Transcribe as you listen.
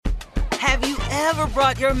Have you ever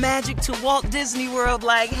brought your magic to Walt Disney World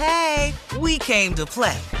like, hey, we came to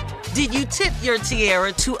play? Did you tip your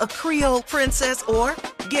tiara to a Creole princess or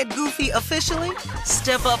get goofy officially?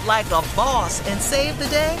 Step up like a boss and save the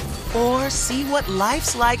day? Or see what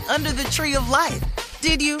life's like under the tree of life?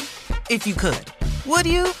 Did you? If you could. Would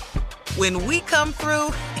you? When we come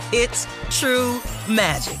through, it's true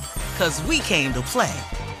magic. 'Cause we came to play.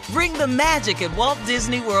 Bring the magic at Walt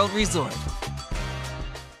Disney World Resort.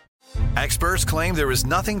 Experts claim there is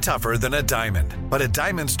nothing tougher than a diamond. But at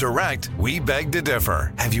Diamonds Direct, we beg to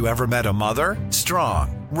differ. Have you ever met a mother?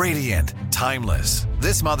 Strong, radiant, timeless.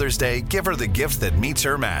 This Mother's Day, give her the gift that meets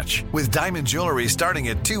her match. With diamond jewelry starting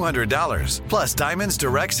at $200. Plus Diamonds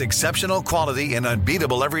Direct's exceptional quality and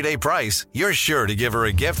unbeatable everyday price, you're sure to give her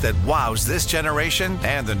a gift that wows this generation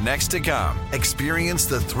and the next to come. Experience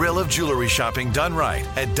the thrill of jewelry shopping done right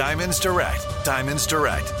at Diamonds Direct. Diamonds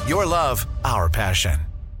Direct. Your love, our passion.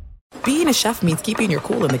 Being a chef means keeping your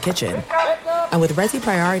cool in the kitchen. And with Resi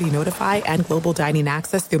Priority Notify and Global Dining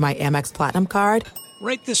Access through my Amex Platinum card,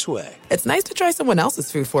 right this way. It's nice to try someone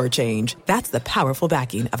else's food for a change. That's the powerful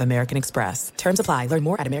backing of American Express. Terms apply. Learn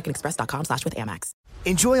more at americanexpress.com/withAmex.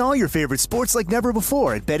 Enjoy all your favorite sports like never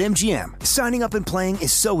before at BetMGM. Signing up and playing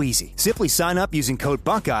is so easy. Simply sign up using code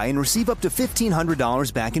Buckeye and receive up to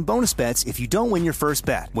 $1,500 back in bonus bets if you don't win your first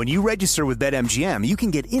bet. When you register with BetMGM, you can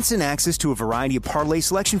get instant access to a variety of parlay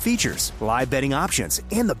selection features, live betting options,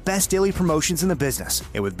 and the best daily promotions in the business.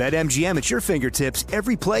 And with BetMGM at your fingertips,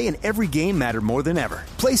 every play and every game matter more than ever.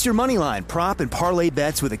 Place your moneyline, prop, and parlay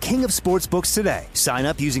bets with the king of sportsbooks today. Sign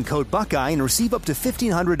up using code Buckeye and receive up to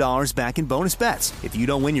 $1,500 back in bonus bets if you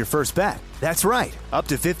don't win your first bet. That's right, up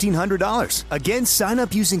to $1,500. Again, sign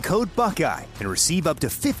up using code Buckeye and receive up to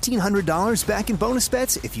 $1,500 back in bonus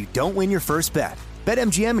bets if you don't win your first bet.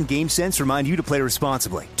 BetMGM and GameSense remind you to play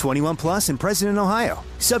responsibly. 21 plus and present in Ohio.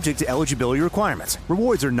 Subject to eligibility requirements.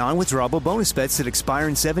 Rewards are non-withdrawable bonus bets that expire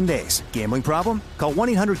in 7 days. Gambling problem? Call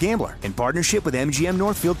 1-800-GAMBLER in partnership with MGM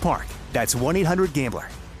Northfield Park. That's 1-800-GAMBLER.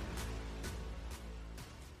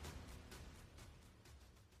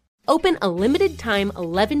 Open a limited-time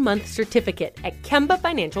 11-month certificate at Kemba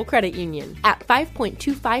Financial Credit Union. At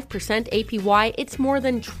 5.25% APY, it's more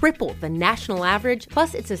than triple the national average,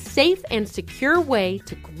 plus it's a safe and secure way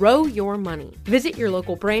to grow your money. Visit your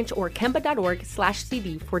local branch or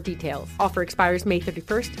kemba.org/CD for details. Offer expires May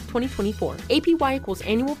 31st, 2024. APY equals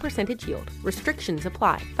annual percentage yield. Restrictions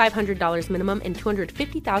apply. $500 minimum and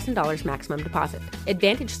 $250,000 maximum deposit.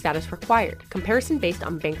 Advantage status required. Comparison based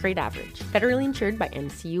on bank rate average. Federally insured by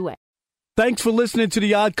NCUA. Thanks for listening to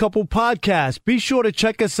the Odd Couple podcast. Be sure to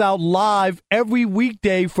check us out live every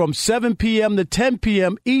weekday from 7 p.m. to 10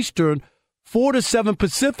 p.m. Eastern, 4 to 7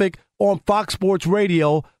 Pacific on Fox Sports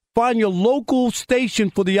Radio. Find your local station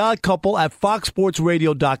for the Odd Couple at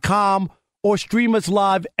foxsportsradio.com or stream us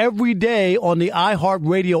live every day on the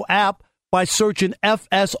iHeartRadio app by searching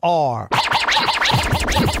FSR. Now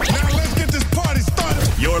let's get this party started.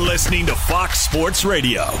 You're listening to Fox Sports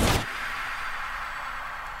Radio.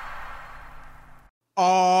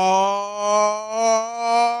 Oh,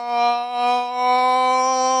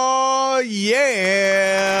 yeah.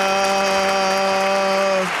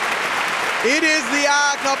 It is the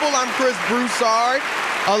Odd Couple. I'm Chris Broussard,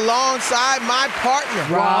 alongside my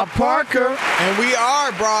partner, Rob Parker. And we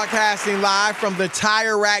are broadcasting live from the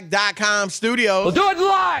TireRack.com studios. We'll do it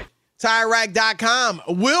live. TireRack.com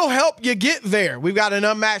will help you get there. We've got an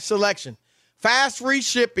unmatched selection. Fast, free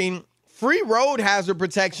shipping, free road hazard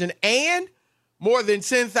protection, and more than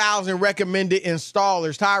 10,000 recommended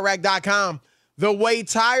installers. TireRack.com, the way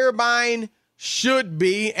tire buying should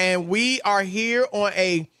be. And we are here on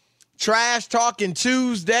a Trash Talking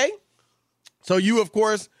Tuesday. So you, of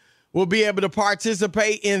course, will be able to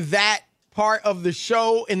participate in that part of the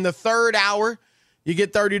show in the third hour. You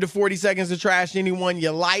get 30 to 40 seconds to trash anyone you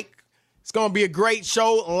like. It's going to be a great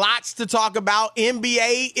show. Lots to talk about.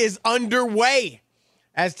 NBA is underway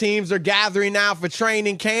as teams are gathering now for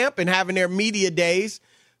training camp and having their media days.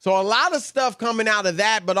 So a lot of stuff coming out of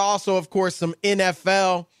that, but also, of course, some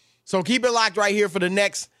NFL. So keep it locked right here for the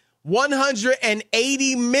next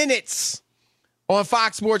 180 minutes on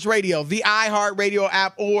Fox Sports Radio, the iHeartRadio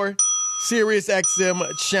app, or SiriusXM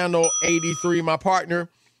Channel 83. My partner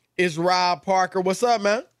is Rob Parker. What's up,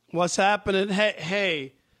 man? What's happening?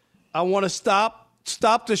 Hey, I want to stop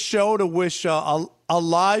the show to wish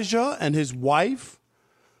Elijah and his wife,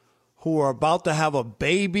 who are about to have a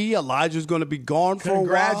baby. Elijah's going to be gone for a while.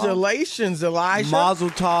 Congratulations, Elijah. Mazel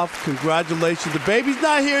tov. Congratulations. The baby's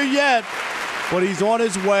not here yet, but he's on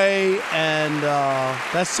his way, and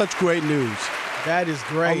that's such great news. That is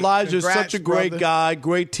great. Elijah's such a great guy,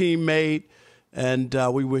 great teammate, And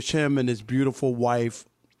we wish him and his beautiful wife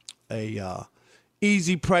a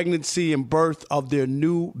easy pregnancy and birth of their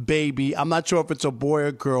new baby. I'm not sure if it's a boy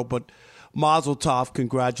or girl, but Mazel Tov,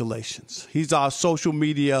 congratulations. He's our social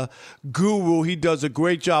media guru. He does a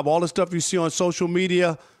great job. All the stuff you see on social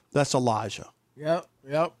media, that's Elijah. Yep,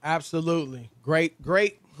 absolutely. Great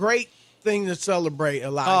thing to celebrate,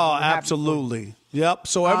 Elijah. Oh, absolutely. Yep.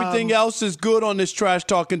 So everything else is good on this Trash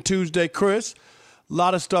Talking Tuesday, Chris. A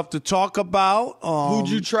lot of stuff to talk about. Who'd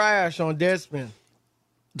you trash on Deadspin?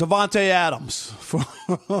 Devontae Adams.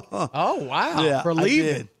 Oh, wow. Yeah, for leaving.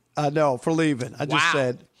 I did. I know, for leaving. I just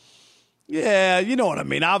said, yeah, you know what I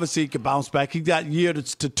mean. Obviously, he could bounce back. He got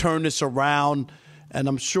years to turn this around, and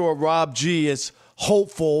I'm sure Rob G is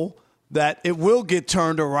hopeful that it will get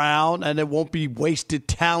turned around and it won't be wasted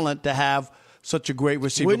talent to have such a great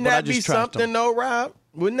receiver. Wouldn't that be something, though, Rob?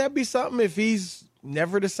 Wouldn't that be something if he's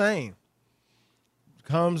never the same?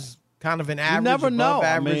 Becomes kind of an average, above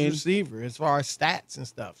average receiver as far as stats and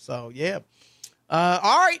stuff. So, yeah.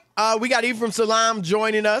 All right. We got Ephraim Salaam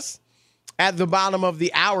joining us at the bottom of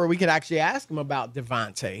the hour. We could actually ask him about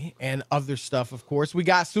Devontae and other stuff, of course. We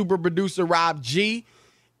got super producer Rob G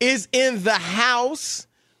is in the house.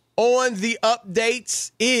 On the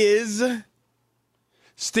updates is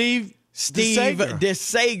Steve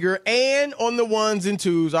DeSager. And on the ones and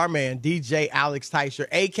twos, our man, DJ Alex Teicher,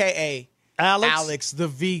 a.k.a. Alex the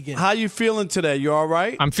Vegan. How you feeling today? You all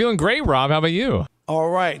right? I'm feeling great, Rob. How about you? All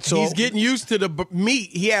right. So he's getting used to the meat.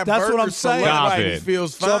 He had that's burgers what I'm saying. Right. He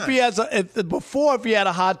feels fine. So if he has if he had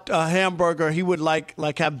a hot hamburger, he would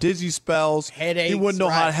like have dizzy spells. Headaches. He wouldn't know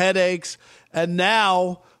how headaches. And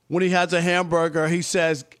now when he has a hamburger, he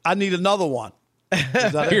says, "I need another one."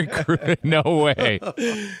 Is that no way.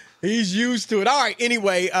 He's used to it. All right.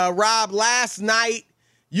 Anyway, Rob, last night,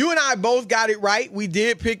 you and I both got it right. We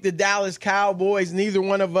did pick the Dallas Cowboys. Neither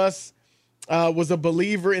one of us was a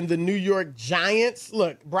believer in the New York Giants.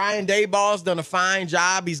 Look, Brian Daboll's done a fine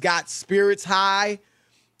job. He's got spirits high.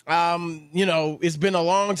 It's been a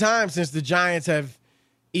long time since the Giants have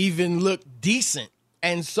even looked decent.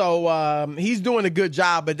 And so he's doing a good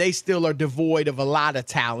job, but they still are devoid of a lot of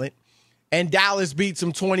talent. And Dallas beats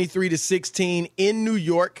them 23-16 in New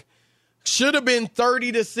York. Should have been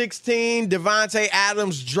 30-16. Devontae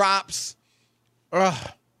Adams drops.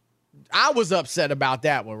 I was upset about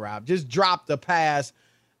that one, Rob. Just dropped the pass.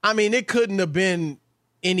 I mean, it couldn't have been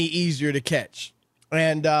any easier to catch.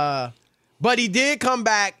 And but he did come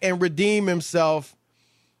back and redeem himself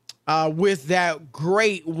with that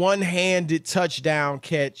great one-handed touchdown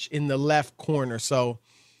catch in the left corner. So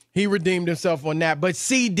he redeemed himself on that. But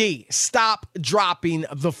CD, stop dropping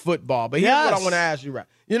the football. But here's what I want to ask you, Rob.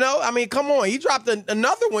 Come on. He dropped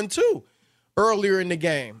another one, too, earlier in the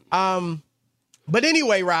game. But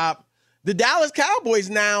anyway, Rob, the Dallas Cowboys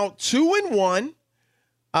now 2-1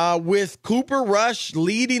 with Cooper Rush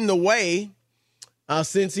leading the way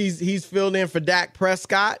since he's filled in for Dak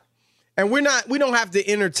Prescott. And we don't have to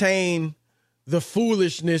entertain the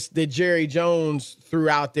foolishness that Jerry Jones threw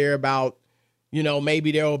out there about,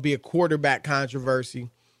 maybe there will be a quarterback controversy.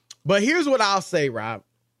 But here's what I'll say, Rob.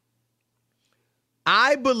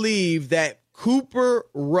 I believe that Cooper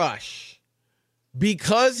Rush,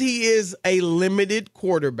 because he is a limited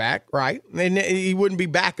quarterback, right? And he wouldn't be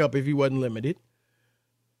backup if he wasn't limited.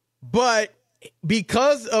 But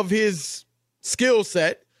because of his skill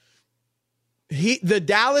set, the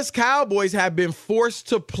Dallas Cowboys have been forced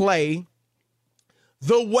to play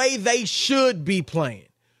the way they should be playing,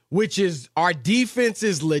 which is our defense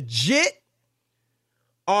is legit,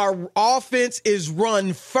 our offense is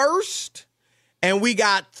run first, and we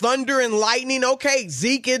got thunder and lightning. Okay,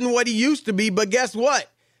 Zeke isn't what he used to be, but guess what?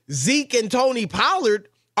 Zeke and Tony Pollard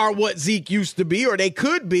are what Zeke used to be, or they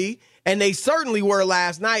could be, and they certainly were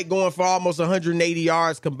last night, going for almost 180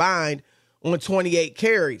 yards combined on 28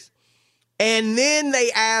 carries. And then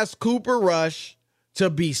they asked Cooper Rush to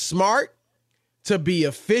be smart, to be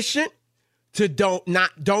efficient, to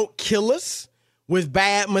don't kill us with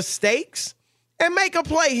bad mistakes, and make a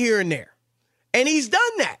play here and there. And he's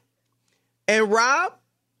done that. And Rob,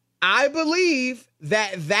 I believe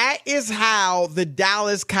that is how the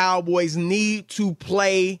Dallas Cowboys need to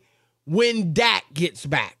play when Dak gets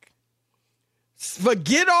back.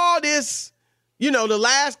 Forget all this. The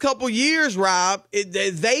last couple years, Rob,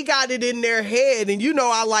 they got it in their head. And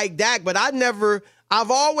I like Dak, but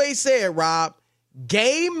I've always said, Rob,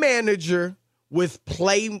 game manager with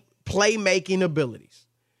playmaking abilities.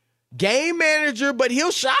 Game manager, but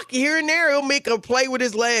he'll shock you here and there. He'll make a play with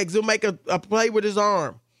his legs. He'll make a play with his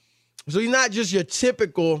arm. So he's not just your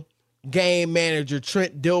typical game manager,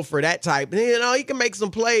 Trent Dilfer, that type. He can make some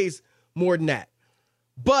plays more than that.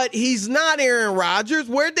 but he's not Aaron Rodgers.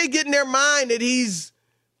 Where'd they get in their mind that he's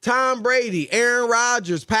Tom Brady, Aaron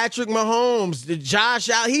Rodgers, Patrick Mahomes, Josh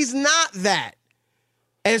Allen? He's not that.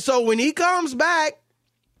 And so when he comes back,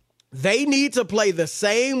 they need to play the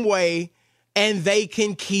same way, and they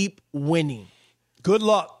can keep winning. Good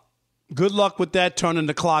luck. Good luck with that, turning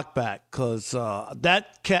the clock back, because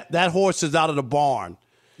that horse is out of the barn.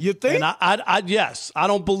 You think? And yes, I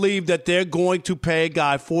don't believe that they're going to pay a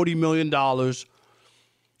guy $40 million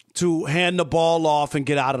to hand the ball off and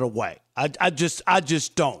get out of the way. I just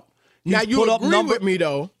don't. Now, you agree with me,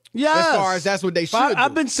 though. Yes. As far as that's what they should do.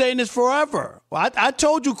 I've been saying this forever. I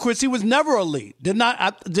told you, Chris, he was never elite. Didn't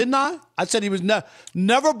I? I said he was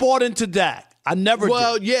never bought into Dak. I never did.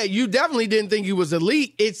 Well, yeah, you definitely didn't think he was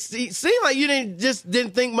elite. It seemed like you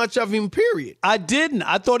didn't think much of him, period. I didn't.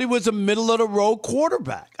 I thought he was a middle-of-the-road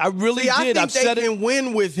quarterback. I really did. I think they can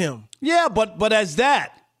win with him. Yeah, but as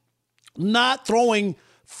that, not throwing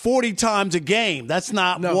 40 times a game, that's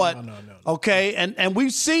not what. No. Okay, and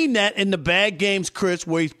we've seen that in the bad games, Chris,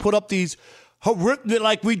 where he's put up these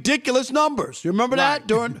ridiculous numbers. You remember that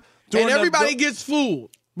during and everybody gets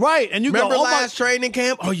fooled. Right, and you remember go, last training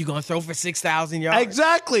camp? Oh, you're going to throw for 6,000 yards?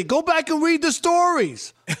 Exactly. Go back and read the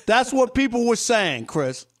stories. That's what people were saying,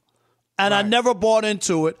 Chris. And I never bought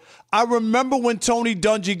into it. I remember when Tony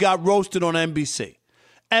Dungy got roasted on NBC.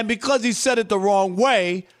 And because he said it the wrong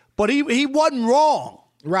way, but he wasn't wrong.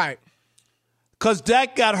 Right. Because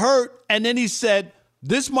Dak got hurt, and then he said,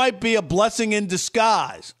 this might be a blessing in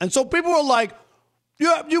disguise. And so people were like,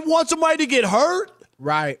 you want somebody to get hurt?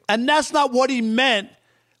 Right. And that's not what he meant.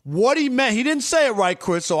 What he meant, he didn't say it right,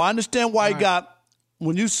 Chris, so I understand why he got,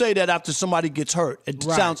 when you say that after somebody gets hurt, it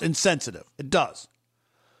sounds insensitive. It does.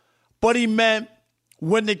 But he meant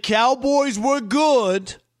when the Cowboys were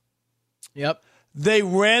good, they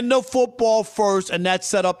ran the football first, and that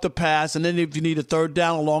set up the pass. And then if you need a third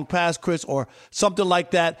down, a long pass, Chris, or something like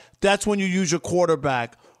that, that's when you use your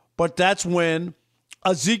quarterback. But that's when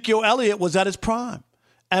Ezekiel Elliott was at his prime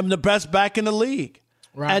and the best back in the league.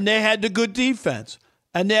 Right. And they had the good defense.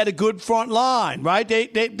 And they had a good front line, right?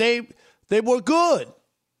 They were good.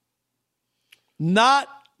 Not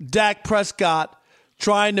Dak Prescott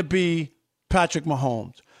trying to be Patrick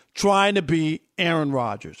Mahomes, trying to be Aaron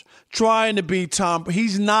Rodgers, trying to be Tom.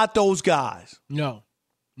 He's not those guys. No.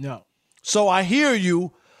 So I hear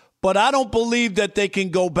you, but I don't believe that they can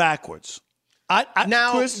go backwards.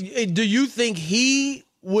 Now, Chris, do you think he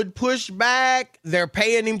would push back? They're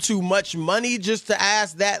paying him too much money just to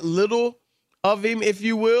ask that little of him, if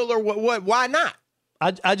you will, or what? Why not?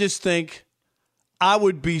 I just think I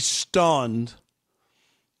would be stunned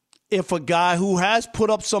if a guy who has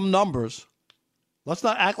put up some numbers, let's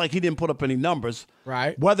not act like he didn't put up any numbers,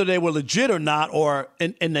 right? Whether they were legit or not, or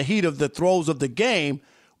in the heat of the throes of the game,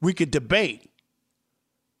 we could debate.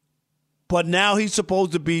 But now he's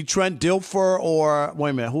supposed to be Trent Dilfer or,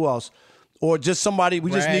 wait a minute, who else? Or just somebody, we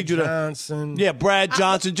just need you to. Johnson. Yeah, Brad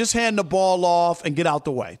Johnson. Just hand the ball off and get out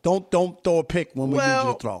the way. Don't throw a pick when we need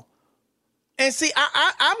you to throw. And see,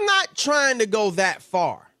 I'm not trying to go that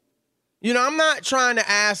far. You know, I'm not trying to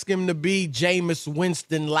ask him to be Jameis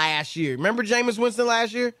Winston last year. Remember Jameis Winston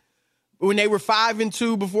last year? When they were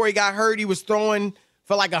 5-2 before he got hurt, he was throwing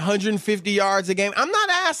for like 150 yards a game. I'm not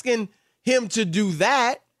asking him to do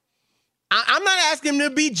that. I'm not asking him to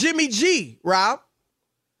be Jimmy G, Rob.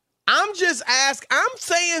 I'm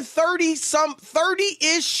saying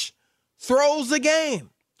 30-ish throws a game.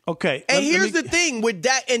 Okay. And here's the thing with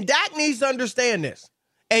Dak, and Dak needs to understand this.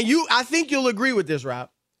 And I think you'll agree with this, Rob.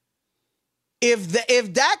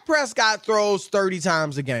 If Dak Prescott throws 30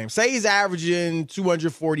 times a game, say he's averaging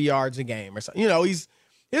 240 yards a game or something, you know, his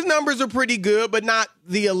numbers are pretty good, but not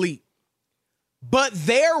the elite. But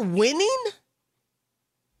they're winning.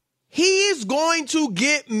 He is going to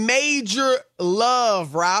get major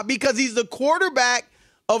love, Rob, because he's the quarterback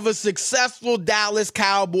of a successful Dallas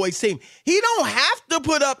Cowboys team. He don't have to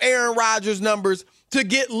put up Aaron Rodgers numbers to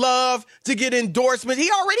get love, to get endorsement. He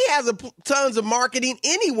already has tons of marketing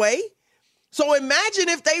anyway. So imagine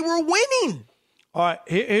if they were winning. All right,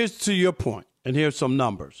 here's to your point, and here's some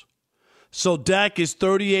numbers. So Dak is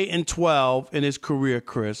 38-12 in his career,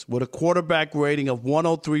 Chris, with a quarterback rating of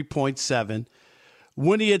 103.7.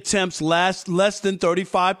 When he attempts less than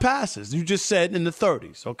 35 passes. You just said in the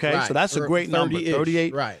 30s, okay? Right. So that's a great number,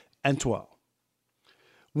 38 and 12.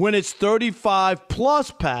 When it's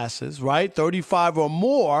 35-plus passes, right, 35 or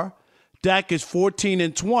more, Dak is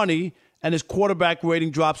 14-20, and his quarterback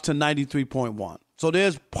rating drops to 93.1. So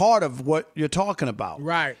there's part of what you're talking about.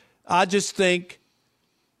 Right. I just think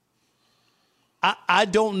I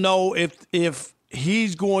don't know if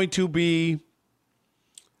he's going to be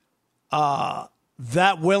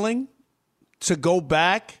that willing to go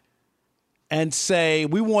back and say,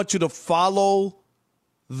 we want you to follow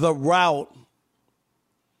the route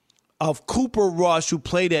of Cooper Rush, who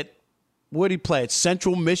played at, where did he play? At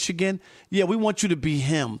Central Michigan? Yeah, we want you to be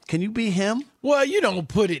him. Can you be him? Well, you don't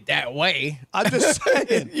put it that way. I'm just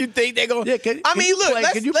saying. You think they're going to? Yeah,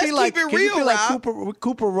 let's keep it real, like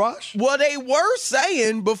Cooper Rush? Well, they were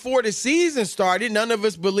saying before the season started, none of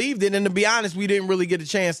us believed it. And to be honest, we didn't really get a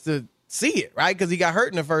chance to see it, right? Because he got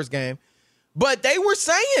hurt in the first game. But they were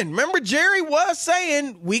saying, remember, Jerry was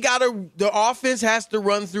saying, the offense has to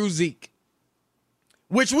run through Zeke,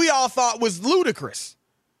 which we all thought was ludicrous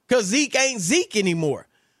because Zeke ain't Zeke anymore.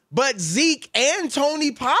 But Zeke and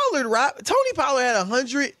Tony Pollard, right? Tony Pollard had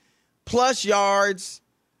 100-plus yards,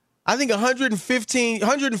 I think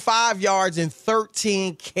 105 yards and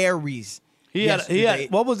 13 carries. He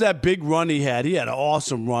had, what was that big run he had? He had an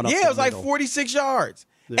awesome run up the it was middle. like 46 yards.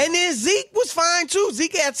 Yeah. And then Zeke was fine, too.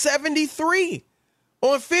 Zeke had 73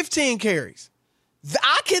 on 15 carries.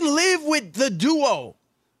 I can live with the duo,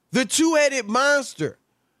 the two-headed monster.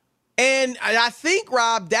 And I think,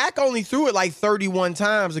 Rob, Dak only threw it like 31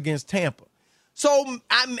 times against Tampa. So,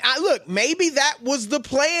 look, maybe that was the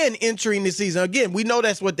plan entering the season. Again, we know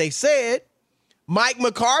that's what they said. Mike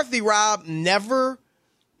McCarthy, Rob, never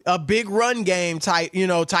a big run game type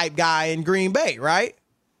guy in Green Bay, right?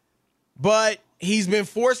 But he's been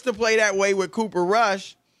forced to play that way with Cooper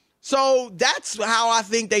Rush. So that's how I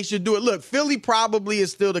think they should do it. Look, Philly probably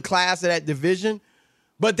is still the class of that division,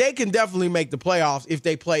 but they can definitely make the playoffs if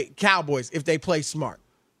they play Cowboys, if they play smart.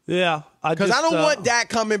 Yeah. Because I don't want Dak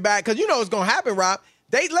coming back, because you know what's going to happen, Rob.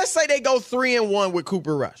 Let's say they go 3-1 with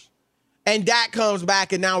Cooper Rush, and Dak comes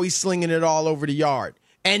back, and now he's slinging it all over the yard,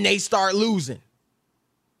 and they start losing.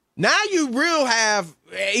 Now you will have,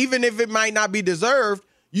 even if it might not be deserved,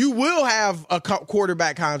 you will have a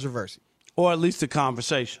quarterback controversy. Or at least a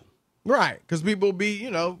conversation. Right, because people will be,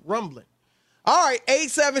 rumbling. All right,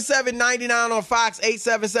 877-99 on Fox,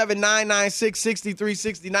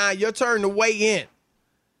 877-996-6369. Your turn to weigh in.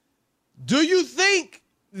 Do you think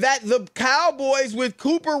that the Cowboys with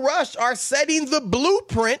Cooper Rush are setting the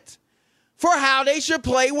blueprint for how they should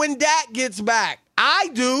play when Dak gets back? I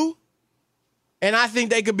do. And I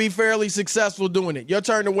think they could be fairly successful doing it. Your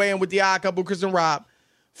turn to weigh in with the Odd Couple, Chris and Rob,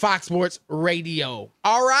 Fox Sports Radio.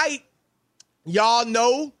 All right. Y'all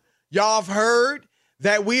know, y'all have heard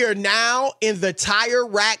that we are now in the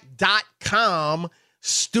TireRack.com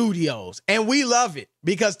studios. And we love it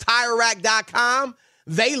because TireRack.com,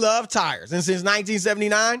 they love tires. And since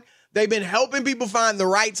 1979, they've been helping people find the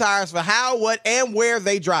right tires for how, what, and where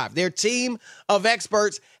they drive. Their team of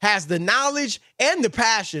experts has the knowledge and the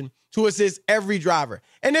passion to assist every driver.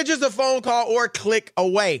 And they're just a phone call or a click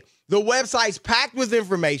away. The website's packed with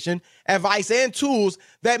information, advice, and tools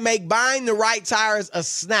that make buying the right tires a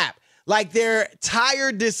snap. Like their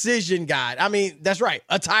tire decision guide. I mean, that's right,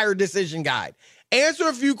 a tire decision guide. Answer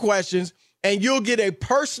a few questions, and you'll get a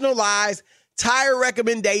personalized tire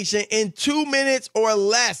recommendation in 2 minutes or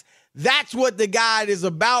less. That's what the guide is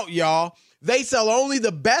about, y'all. They sell only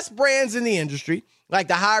the best brands in the industry, like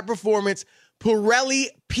the high-performance Pirelli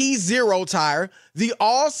P0 tire, the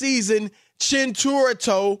all-season Chintura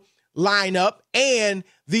Toe lineup, and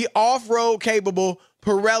the off-road capable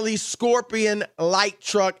Pirelli Scorpion light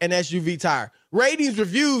truck and SUV tire. Ratings,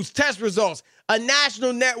 reviews, test results, a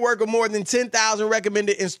national network of more than 10,000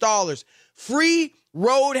 recommended installers, free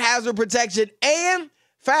road hazard protection, and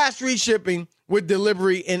fast free shipping with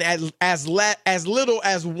delivery in as little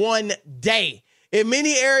as 1 day. In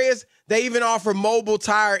many areas, they even offer mobile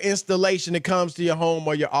tire installation that comes to your home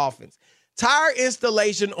or your office. Tire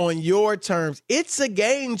installation on your terms. It's a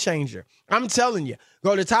game changer. I'm telling you.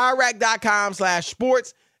 Go to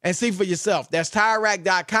TireRack.com/sports and see for yourself. That's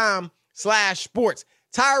TireRack.com/sports.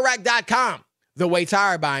 TireRack.com, the way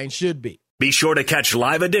tire buying should be. Be sure to catch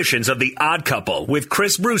live editions of The Odd Couple with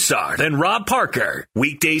Chris Broussard and Rob Parker.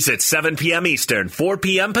 Weekdays at 7 p.m. Eastern, 4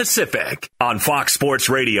 p.m. Pacific on Fox Sports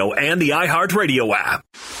Radio and the iHeartRadio app.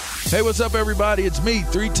 Hey, what's up, everybody? It's me,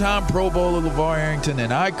 three-time Pro Bowler LeVar Arrington,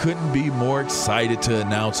 and I couldn't be more excited to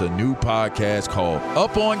announce a new podcast called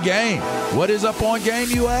Up On Game. What is Up On Game,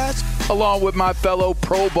 you ask? Along with my fellow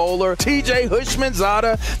Pro Bowler, TJ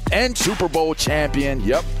Hushmanzada, and Super Bowl champion,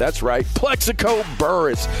 yep, that's right, Plexico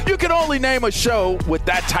Burress. You can only name a show with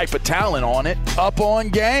that type of talent on it. Up On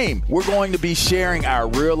Game. We're going to be sharing our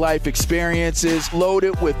real-life experiences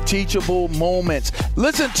loaded with teachable moments.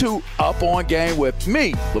 Listen to Up On Game with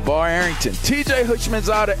me, LeVar Arrington, TJ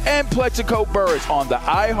Hushmanzada, and Plexico Burress on the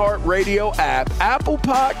iHeartRadio app, Apple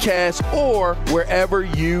Podcasts, or wherever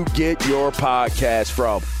you get your podcasts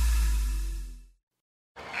from.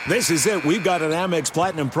 This is it. We've got an Amex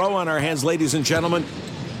Platinum Pro on our hands, ladies and gentlemen.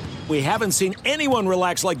 We haven't seen anyone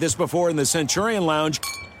relax like this before in the Centurion Lounge.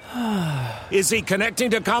 Is he connecting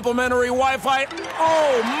to complimentary Wi-Fi?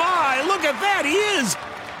 Oh, my. Look at that. He is.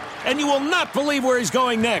 And you will not believe where he's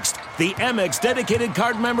going next. The Amex dedicated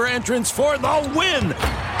card member entrance for the win.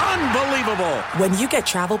 Unbelievable. When you get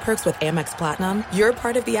travel perks with Amex Platinum, you're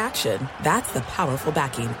part of the action. That's the powerful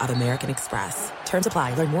backing of American Express. Terms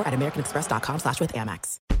apply. Learn more at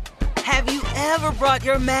americanexpress.com/withAmex. Have you ever brought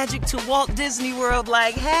your magic to Walt Disney World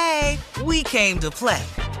like, hey, we came to play?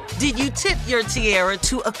 Did you tip your tiara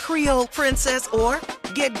to a Creole princess or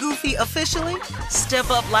get goofy officially?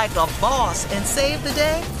 Step up like a boss and save the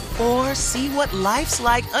day? Or see what life's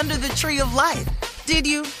like under the tree of life? Did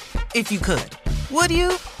you? If you could. Would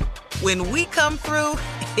you? When we come through,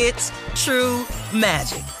 it's true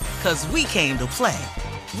magic. 'Cause we came to play.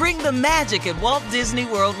 Bring the magic at Walt Disney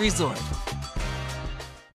World Resort.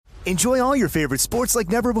 Enjoy all your favorite sports like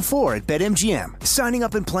never before at BetMGM. Signing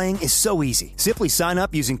up and playing is so easy. Simply sign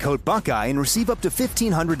up using code Buckeye and receive up to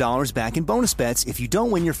 $1,500 back in bonus bets if you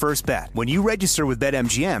don't win your first bet. When you register with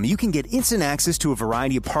BetMGM, you can get instant access to a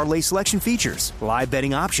variety of parlay selection features, live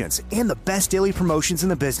betting options, and the best daily promotions in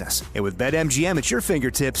the business. And with BetMGM at your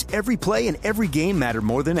fingertips, every play and every game matter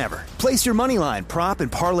more than ever. Place your moneyline, prop,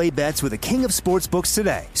 and parlay bets with the king of sportsbooks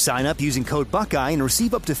today. Sign up using code Buckeye and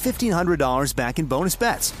receive up to $1,500 back in bonus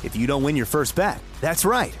bets if you don't win your first bet. That's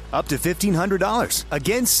right, up to $1,500.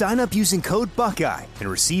 Again, sign up using code Buckeye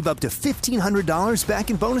and receive up to $1,500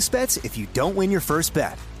 back in bonus bets if you don't win your first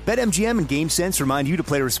bet. BetMGM and GameSense remind you to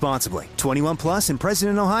play responsibly. 21 plus and present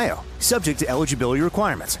in Ohio. Subject to eligibility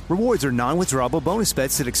requirements. Rewards are non-withdrawable bonus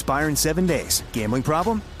bets that expire in 7 days. Gambling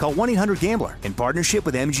problem? Call 1-800-GAMBLER in partnership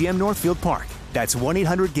with MGM Northfield Park. That's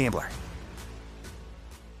 1-800-GAMBLER.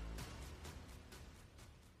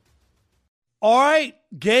 All right,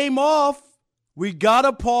 game off. We got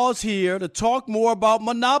to pause here to talk more about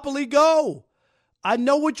Monopoly Go. I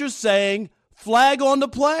know what you're saying. Flag on the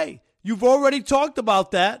play. You've already talked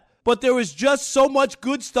about that, but there is just so much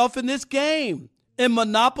good stuff in this game. In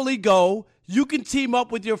Monopoly Go, you can team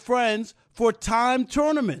up with your friends for timed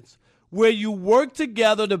tournaments where you work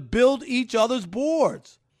together to build each other's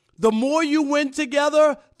boards. The more you win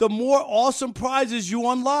together, the more awesome prizes you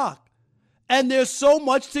unlock. And there's so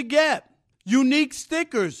much to get. Unique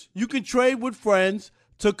stickers you can trade with friends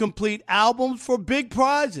to complete albums for big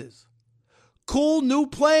prizes. Cool new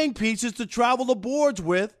playing pieces to travel the boards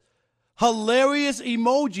with. Hilarious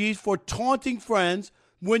emojis for taunting friends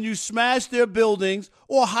when you smash their buildings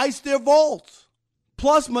or heist their vaults.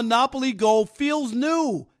 Plus, Monopoly Go feels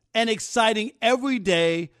new and exciting every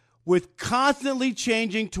day with constantly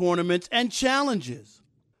changing tournaments and challenges.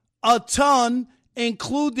 A ton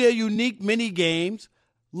include their unique mini games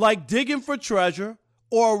like digging for treasure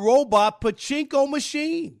or a robot pachinko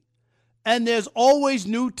machine. And there's always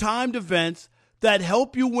new timed events that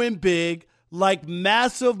help you win big, like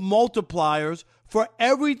massive multipliers for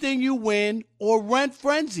everything you win or rent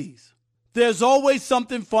frenzies. There's always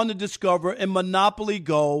something fun to discover in Monopoly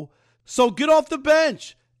Go, so get off the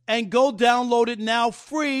bench and go download it now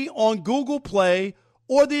free on Google Play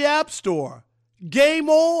or the App Store. Game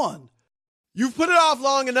on! You've put it off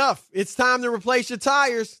long enough. It's time to replace your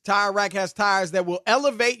tires. Tire Rack has tires that will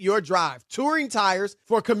elevate your drive. Touring tires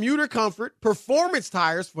for commuter comfort, performance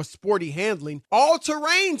tires for sporty handling,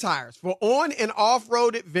 all-terrain tires for on- and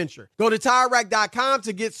off-road adventure. Go to TireRack.com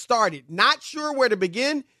to get started. Not sure where to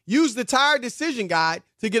begin? Use the Tire Decision Guide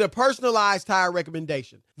to get a personalized tire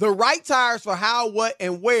recommendation. The right tires for how, what,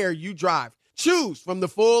 and where you drive. Choose from the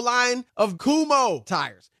full line of Kumo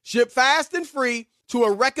tires. Ship fast and free to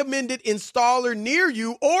a recommended installer near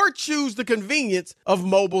you, or choose the convenience of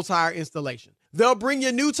mobile tire installation. They'll bring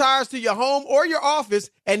your new tires to your home or your office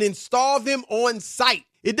and install them on site.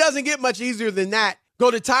 It doesn't get much easier than that. Go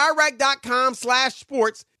to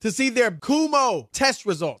TireRack.com/sports to see their Kumo test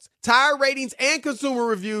results, tire ratings, and consumer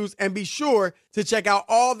reviews, and be sure to check out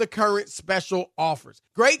all the current special offers.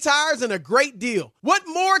 Great tires and a great deal. What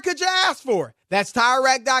more could you ask for? That's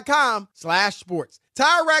TireRack.com/sports.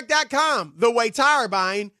 TireRack.com, the way tire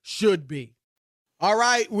buying should be. All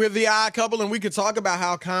right, we're the Odd Couple, and we could talk about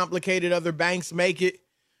how complicated other banks make it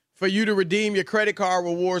for you to redeem your credit card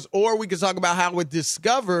rewards, or we could talk about how with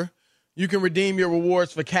Discover, you can redeem your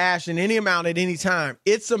rewards for cash in any amount at any time.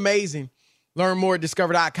 It's amazing. Learn more at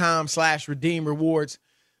discover.com/redeem rewards.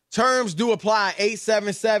 Terms do apply.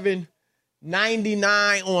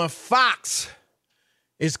 877-99 on Fox.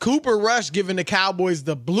 Is Cooper Rush giving the Cowboys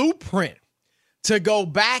the blueprint to go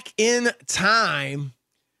back in time,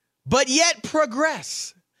 but yet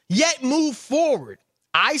progress, yet move forward?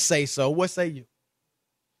 I say so. What say you?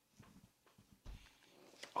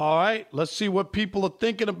 All right, let's see what people are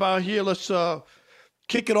thinking about here. Let's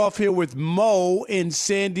kick it off here with Mo in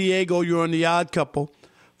San Diego. You're on The Odd Couple,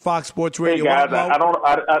 Fox Sports Radio. Hey, guys,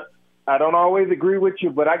 I don't always agree with you,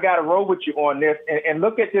 but I got to roll with you on this. And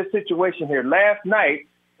look at this situation here. Last night,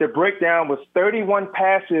 the breakdown was 31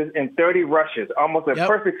 passes and 30 rushes, almost a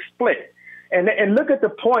perfect split. And look at the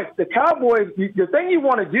points. The Cowboys, the thing you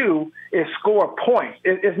want to do is score points.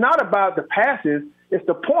 It's not about the passes, it's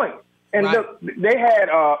the points. And look, they had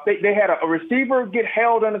a receiver get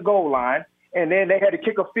held on the goal line, and then they had to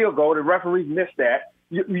kick a field goal. The referees missed that.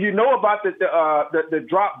 You know about the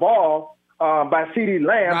drop ball by CeeDee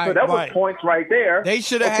Lamb, so that was points right there. They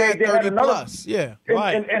should have had 30 plus. Yeah,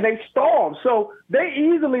 and they stalled. So they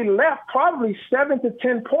easily left probably 7 to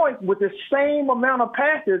 10 points with the same amount of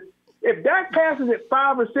passes. If Dak passes it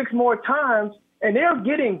 5 or 6 more times and they're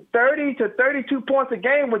getting 30 to 32 points a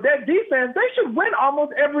game with that defense, they should win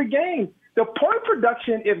almost every game. The point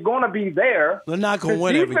production is going to be there. They're not going to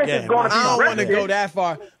win every game. I don't want to go that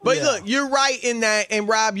far. But look, you're right in that. And,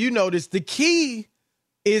 Rob, you notice the key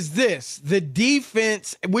is this. The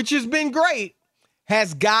defense, which has been great,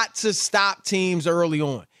 has got to stop teams early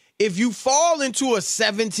on. If you fall into a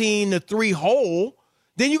 17-3 hole,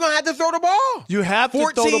 then you're going to have to throw the ball. You have to throw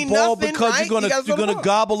the ball because you're going to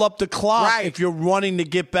gobble up the clock if you're running to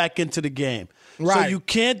get back into the game. So you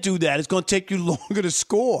can't do that. It's going to take you longer to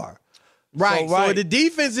score. Right. So the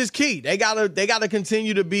defense is key. They gotta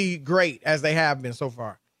continue to be great as they have been so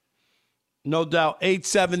far. No doubt.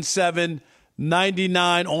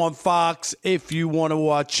 877-99 on Fox if you want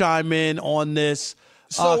to chime in on this.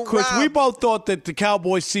 So, Chris, Rob, we both thought that the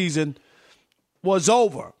Cowboys season was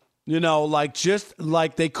over. You know, just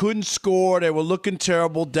like they couldn't score. They were looking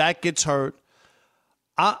terrible. Dak gets hurt.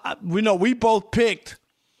 We both picked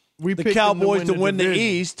the Cowboys to win the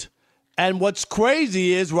East. And what's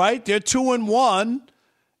crazy is, they're 2-1,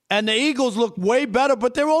 and the Eagles look way better,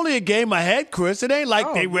 but they're only a game ahead, Chris. It ain't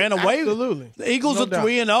like they ran away. Absolutely. The Eagles are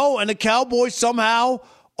 3-0, and the Cowboys somehow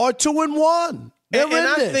are 2-1. They're in this.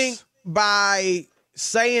 I think by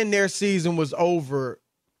saying their season was over,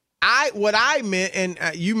 what I meant, and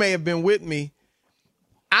you may have been with me,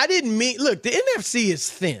 I didn't mean, look, the NFC is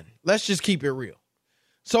thin. Let's just keep it real.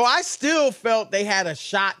 So I still felt they had a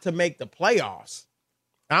shot to make the playoffs.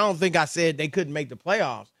 I don't think I said they couldn't make the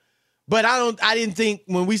playoffs, but I didn't think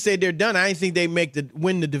when we said they're done, I didn't think they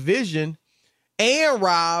win the division. And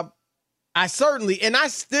Rob, I still,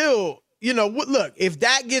 look, if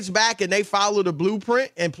that gets back and they follow the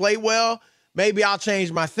blueprint and play well, maybe I'll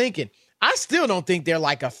change my thinking. I still don't think they're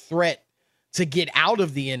like a threat to get out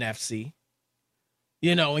of the NFC,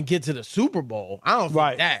 and get to the Super Bowl. I don't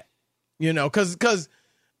think that, because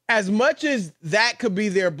as much as that could be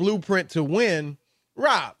their blueprint to win,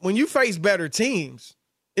 Rob, when you face better teams,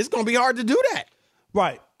 it's going to be hard to do that.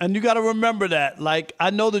 Right. And you got to remember that.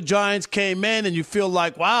 I know the Giants came in and you feel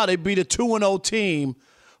like, wow, they beat a 2-0 team.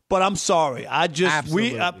 But I'm sorry.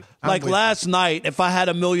 Last night, if I had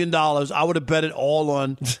 $1 million, I would have bet it all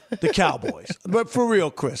on the Cowboys. But for real,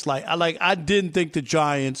 Chris, I didn't think the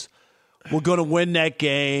Giants were going to win that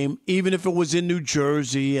game, even if it was in New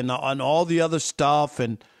Jersey and all the other stuff.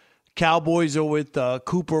 And Cowboys are with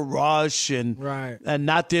Cooper Rush and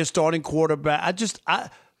not their starting quarterback.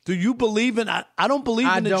 Do you believe in? I don't believe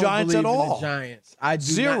in the Giants at all. The Giants, I do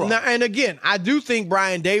Zero. Not. And again, I do think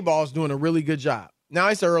Brian Daboll is doing a really good job. Now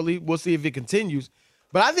it's early; we'll see if it continues.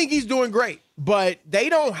 But I think he's doing great. But they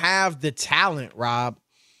don't have the talent, Rob.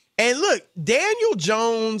 And look, Daniel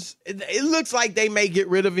Jones. It looks like they may get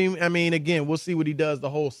rid of him. I mean, again, we'll see what he does the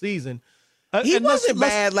whole season. He wasn't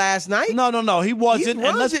bad last night. No, he wasn't.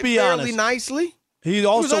 And let's be honest. Nicely. He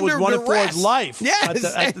also was running for his life. Yes,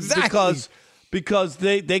 exactly. Because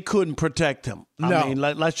they couldn't protect him. No. I mean,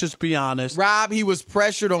 let's just be honest. Rob, he was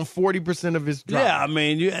pressured on 40% of his drive. Yeah, I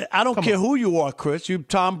mean, I don't care who you are, Chris. You're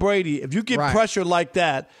Tom Brady. If you get pressure like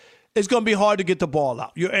that, it's going to be hard to get the ball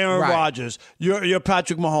out. You're Aaron Rodgers. You're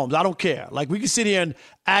Patrick Mahomes. I don't care. We can sit here and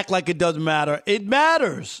act like it doesn't matter. It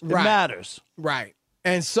matters. It matters. Right.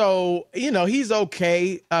 And so, he's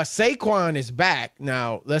okay. Saquon is back.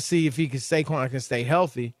 Now, let's see if Saquon can stay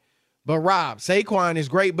healthy. But, Rob, Saquon is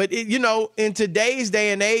great. But, in today's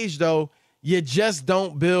day and age, though, you just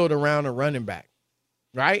don't build around a running back,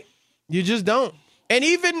 right? You just don't. And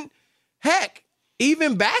even back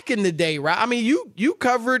in the day, right? I mean, you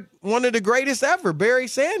covered one of the greatest ever, Barry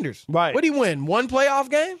Sanders. Right. What did he win? One playoff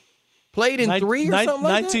game? Played in 3 or something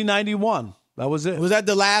like 1991. That was it. Was that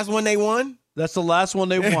the last one they won? That's the last one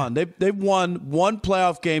they won. They've won one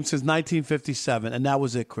playoff game since 1957, and that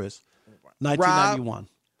was it, Chris. 1991. Rob,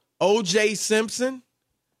 O.J. Simpson,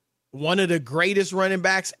 one of the greatest running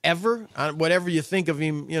backs ever, whatever you think of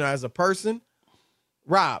him, as a person.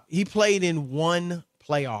 Rob, he played in one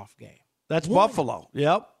playoff game. That's Buffalo.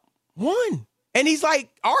 Yep. One. And he's like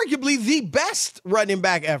arguably the best running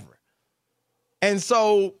back ever. And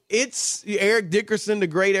so it's Eric Dickerson, the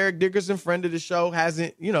great Eric Dickerson, friend of the show,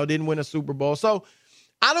 didn't win a Super Bowl. So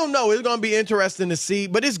I don't know. It's going to be interesting to see,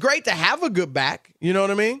 but it's great to have a good back. You know what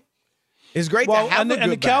I mean? It's great to have a good back.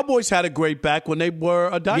 And the Cowboys had a great back when they were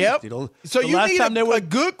a dynasty. Yep. So you need a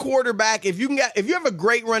good quarterback. If you have a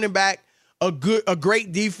great running back, a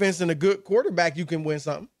great defense, and a good quarterback, you can win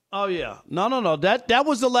something. Oh yeah, no. That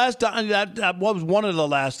was the last. That was one of the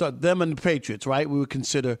last. Them and the Patriots, right? We would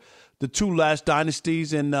consider the two last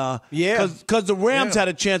dynasties, and because the Rams had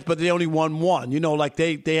a chance, but they only won one. Like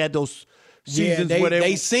they had those seasons where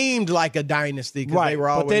they seemed like a dynasty because they were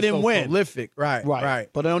always but they didn't win. Prolific, right.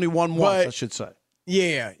 But they only won once, I should say.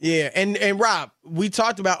 Yeah. And Rob, we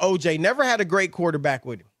talked about OJ. Never had a great quarterback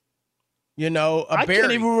with him. I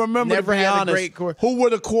can't even remember, never to be had honest, who were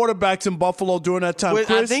the quarterbacks in Buffalo during that time, Chris?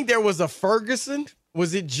 I think there was a Ferguson.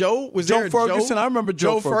 Was it Joe? Joe Ferguson? I remember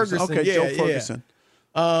Joe Ferguson. Okay, yeah, Joe Ferguson.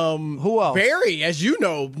 Who else? Barry, as you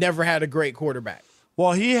know, never had a great quarterback.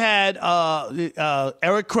 Well, he had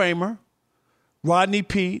Eric Kramer, Rodney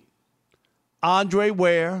Peete, Andre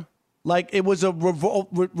Ware. Like, it was a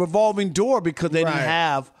revolving door because they didn't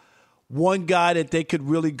have one guy that they could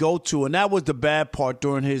really go to, and that was the bad part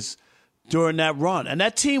during that run. And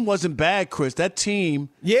that team wasn't bad, Chris. That team,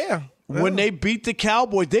 when they beat the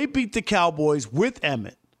Cowboys with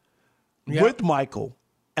Emmett, with Michael,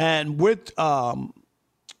 and with Troy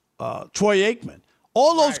Aikman.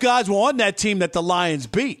 All those guys were on that team that the Lions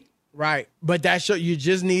beat. Right. But you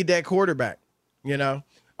just need that quarterback, All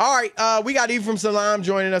right, we got Ephraim Salaam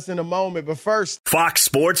joining us in a moment, but first. Fox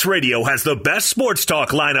Sports Radio has the best sports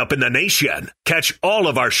talk lineup in the nation. Catch all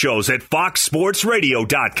of our shows at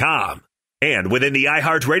foxsportsradio.com. And within the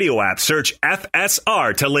iHeartRadio app, search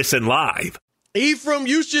FSR to listen live. Ephraim,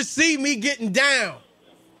 you should see me getting down.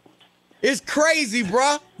 It's crazy,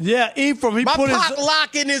 bruh. Yeah, Ephraim, my pop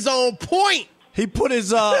locking is on point. He put his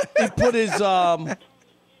He's Rob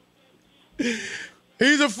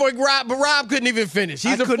couldn't even finish.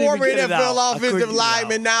 He's a former NFL offensive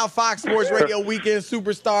lineman, now Fox Sports Radio weekend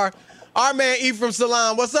superstar. Our man Ephraim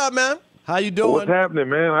Salaam. What's up, man? How you doing? What's happening,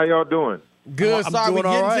 man? How y'all doing? Good. Sorry, we're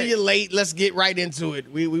getting to you late. Let's get right into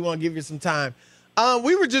it. We want to give you some time.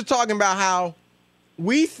 We were just talking about how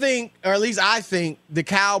we think, or at least I think, the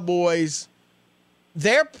Cowboys,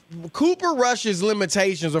 their Cooper Rush's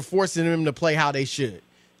limitations are forcing them to play how they should.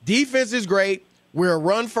 Defense is great. We're a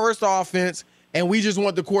run-first offense, and we just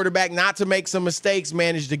want the quarterback not to make some mistakes,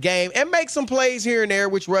 manage the game, and make some plays here and there,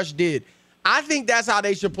 which Rush did. I think that's how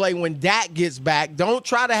they should play when Dak gets back. Don't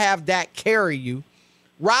try to have Dak carry you.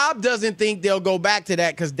 Rob doesn't think they'll go back to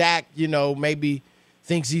that because Dak, maybe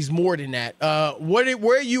thinks he's more than that.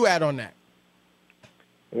 Where are you at on that?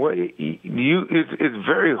 Well, it's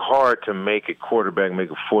very hard to make a quarterback make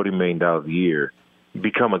 $40 million a year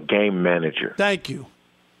become a game manager. Thank you.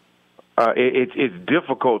 It's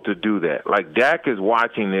difficult to do that. Like, Dak is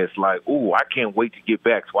watching this like, ooh, I can't wait to get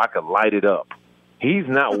back so I can light it up. He's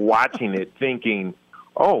not watching it thinking,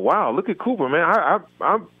 oh, wow, look at Cooper, man.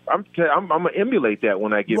 I'm going to emulate that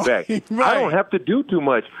when I get back. Right. I don't have to do too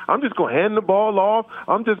much. I'm just going to hand the ball off.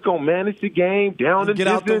 I'm just going to manage the game down the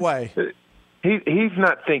distance. Get out the way. He's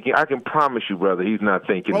not thinking. I can promise you, brother, he's not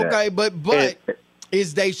thinking that. Okay, but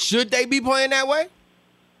should they be playing that way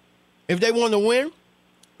if they want to win?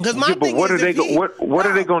 Because my thing what is, what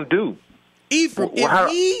are they going to do? Ephraim,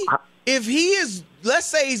 if he is, let's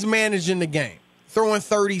say he's managing the game, throwing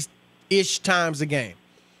 30-ish times a game,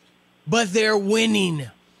 but they're winning.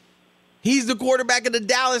 He's the quarterback of the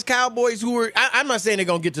Dallas Cowboys, who are, I'm not saying they're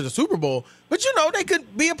going to get to the Super Bowl, but they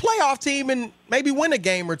could be a playoff team and maybe win a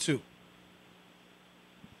game or two.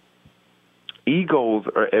 Egos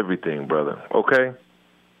are everything, brother. Okay?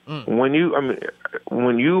 When you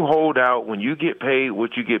hold out, when you get paid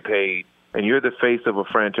what you get paid, and you're the face of a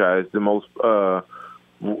franchise, the most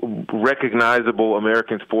recognizable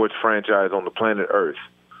American sports franchise on the planet Earth,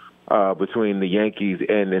 between the Yankees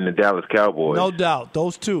and the Dallas Cowboys. No doubt,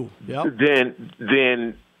 those two. Yep. Then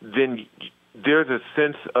there's a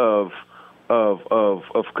sense of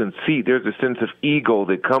conceit. There's a sense of ego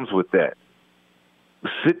that comes with that.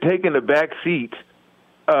 Taking the back seat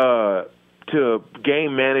to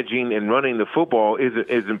game managing and running the football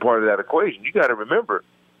isn't part of that equation. You got to remember,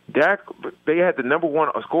 Dak, they had the number one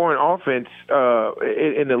scoring offense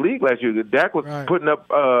in the league last year. Dak was putting up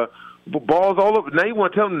balls all over. Now you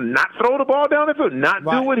want to tell him not throw the ball down the field, not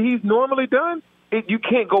do what he's normally done? you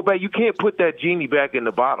can't go back. You can't put that genie back in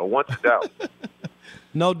the bottle once it's out.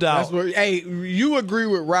 No doubt. Hey, you agree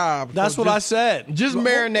with Rob. That's what I said. Just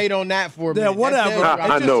marinate on that for a minute. Yeah, whatever.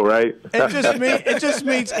 I know, right? It just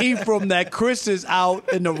means, Ephraim, that Chris is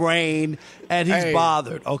out in the rain and he's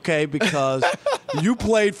bothered, okay? Because you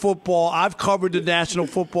played football. I've covered the National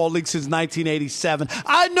Football League since 1987.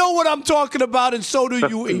 I know what I'm talking about, and so do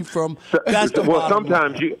you, Ephraim. That's the bottom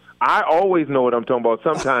sometimes line. I always know what I'm talking about.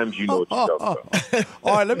 Sometimes you know what you're talking about.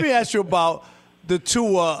 All right, let me ask you about the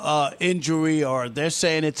Tua injury, or they're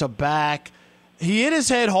saying it's a back. He hit his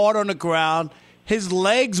head hard on the ground. His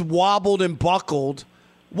legs wobbled and buckled.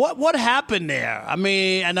 What happened there? I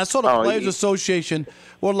mean, and I saw the Players Association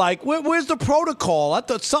were like, where's the protocol? I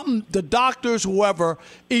thought something, the doctors, whoever,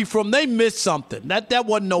 Ephraim, they missed something. That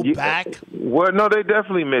wasn't no back. Well, no, they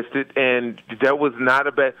definitely missed it, and that was not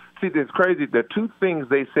a bad. See, it's crazy. The two things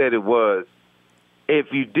they said it was,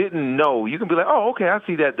 if you didn't know, you can be like, oh, okay, I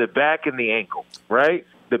see that, the back and the ankle, right?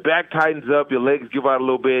 The back tightens up, your legs give out a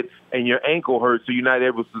little bit, and your ankle hurts, so you're not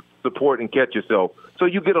able to support and catch yourself. So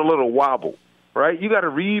you get a little wobble, right? You got to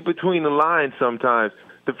read between the lines sometimes.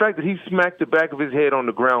 The fact that he smacked the back of his head on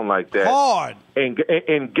the ground like that, hard, and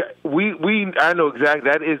I know exactly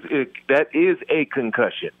that is a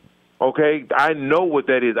concussion. Okay, I know what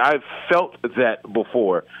that is. I've felt that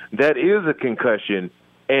before. That is a concussion.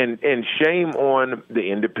 And shame on the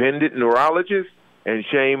independent neurologist, and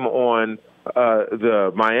shame on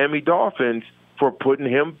the Miami Dolphins for putting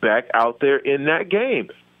him back out there in that game.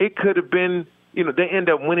 It could have been, they end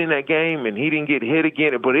up winning that game and he didn't get hit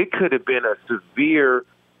again, but it could have been a severe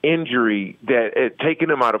injury that had taken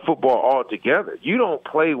him out of football altogether. You don't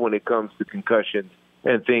play when it comes to concussions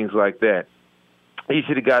and things like that. He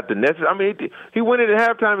should have got the necessary. I mean, he went in at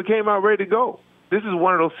halftime and came out ready to go. This is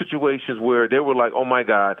one of those situations where they were like, oh, my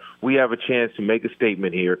God, we have a chance to make a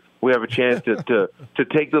statement here. We have a chance to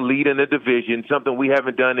take the lead in the division, something we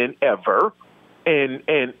haven't done in ever,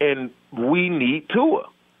 and we need Tua.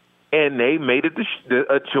 And they made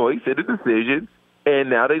a choice and a decision, and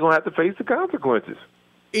now they're going to have to face the consequences.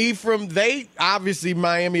 Ephraim,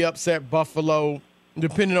 Miami upset Buffalo,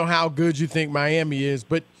 depending on how good you think Miami is.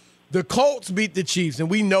 But the Colts beat the Chiefs, and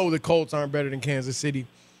we know the Colts aren't better than Kansas City.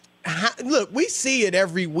 Look, we see it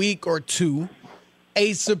every week or two.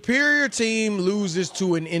 A superior team loses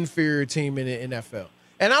to an inferior team in the NFL.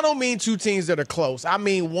 And I don't mean two teams that are close. I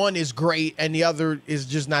mean one is great and the other is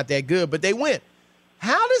just not that good, but they win.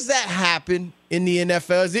 How does that happen in the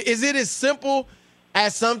NFL? Is it as simple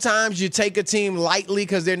as sometimes you take a team lightly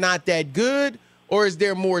because they're not that good, or is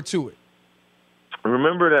there more to it?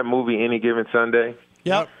 Remember that movie Any Given Sunday?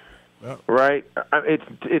 Yep. Right?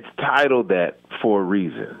 It's titled that for a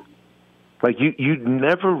reason. Like, you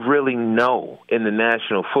never really know in the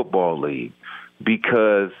National Football League,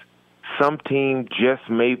 because some team just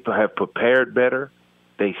may have prepared better.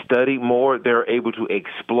 They studied more. They're able to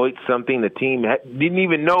exploit something the team didn't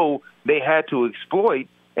even know they had to exploit.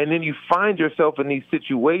 And then you find yourself in these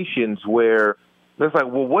situations where it's like,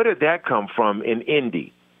 well, where did that come from in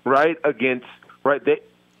Indy, right?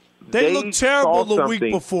 They looked terrible the week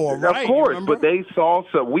before, right? Of course, but they saw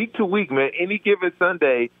some week to week, man. Any given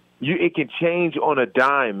Sunday, it can change on a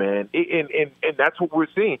dime, man. And that's what we're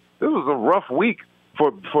seeing. This was a rough week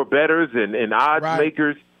for bettors and odds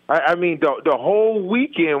makers. I mean, the whole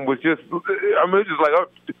weekend was just, it's just like,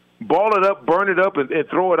 ball it up, burn it up, and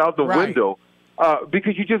throw it out the window.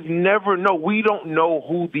 Because you just never know. We don't know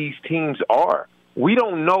who these teams are. We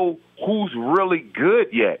don't know who's really good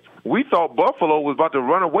yet. We thought Buffalo was about to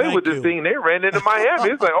run away with this thing, and they ran into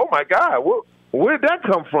Miami. It's like, oh, my God, where did that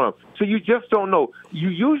come from? So you just don't know. You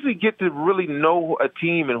usually get to really know a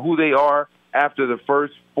team and who they are after the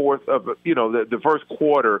first fourth of, the first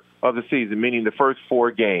quarter of the season, meaning the first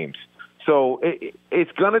 4 games. So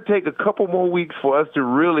it's going to take a couple more weeks for us to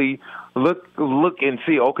really look and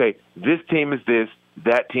see, okay, this team is this,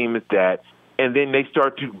 that team is that, and then they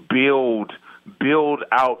start to build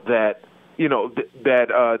out that,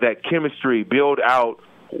 that chemistry, build out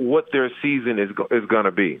what their season is going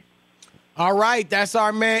to be. All right, that's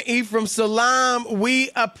our man Ephraim Salaam. We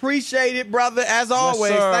appreciate it, brother, as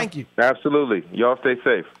always. Yes, thank you. Absolutely. Y'all stay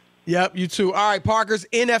safe. Yep, you too. All right, Parker's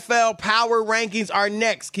NFL Power Rankings are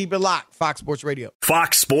next. Keep it locked. Fox Sports Radio.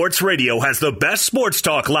 Fox Sports Radio has the best sports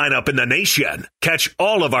talk lineup in the nation. Catch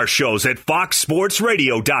all of our shows at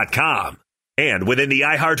foxsportsradio.com. And within the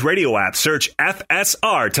iHeartRadio app, search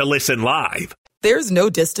FSR to listen live. There's no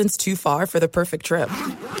distance too far for the perfect trip.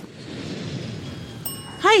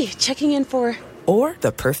 Hi, checking in for... Or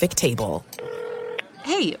the perfect table.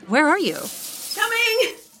 Hey, where are you?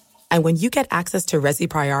 Coming! And when you get access to Resi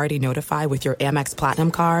Priority Notify with your Amex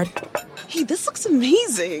Platinum card... Hey, this looks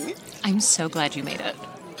amazing. I'm so glad you made it.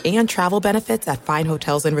 And travel benefits at fine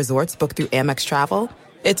hotels and resorts booked through Amex Travel.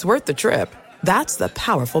 It's worth the trip. That's the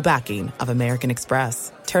powerful backing of American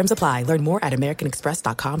Express. Terms apply. Learn more at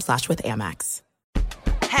americanexpress.com/withAmex.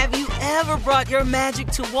 Have you ever brought your magic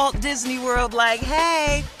to Walt Disney World like,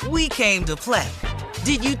 hey, we came to play?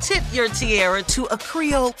 Did you tip your tiara to a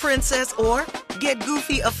Creole princess or get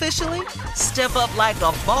goofy officially? Step up like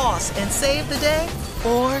a boss and save the day?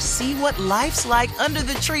 Or see what life's like under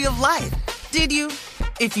the tree of life? Did you?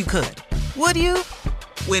 If you could. Would you?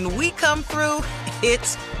 When we come through,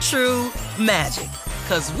 it's true magic.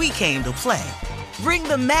 'Cause we came to play. Bring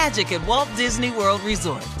the magic at Walt Disney World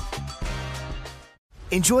Resort.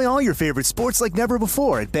 Enjoy all your favorite sports like never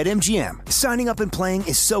before at BetMGM. Signing up and playing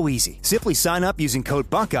is so easy. Simply sign up using code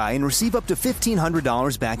Buckeye and receive up to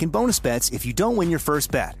 $1,500 back in bonus bets if you don't win your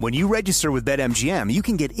first bet. When you register with BetMGM, you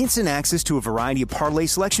can get instant access to a variety of parlay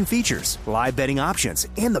selection features, live betting options,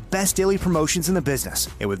 and the best daily promotions in the business.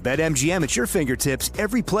 And with BetMGM at your fingertips,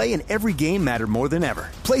 every play and every game matter more than ever.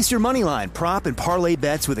 Place your moneyline, prop, and parlay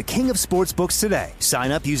bets with the king of sportsbooks today.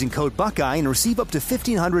 Sign up using code Buckeye and receive up to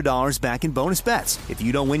 $1,500 back in bonus bets if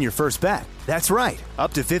you don't win your first bet. That's right,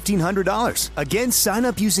 up to $1,500. Again, sign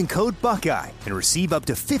up using code Buckeye and receive up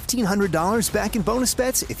to $1,500 back in bonus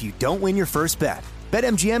bets if you don't win your first bet.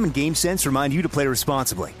 BetMGM and GameSense remind you to play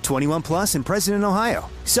responsibly. 21 plus and present in Ohio.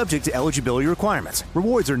 Subject to eligibility requirements.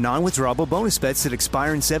 Rewards are non-withdrawable bonus bets that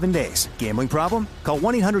expire in 7 days. Gambling problem? Call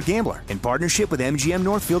 1-800-GAMBLER in partnership with MGM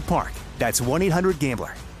Northfield Park. That's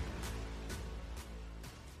 1-800-GAMBLER.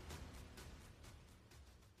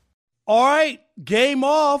 All right, game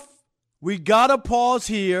off. We got to pause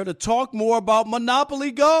here to talk more about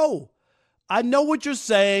Monopoly Go. I know what you're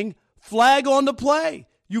saying. Flag on the play.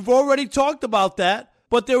 You've already talked about that,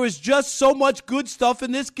 but there is just so much good stuff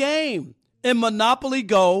in this game. In Monopoly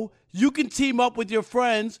Go, you can team up with your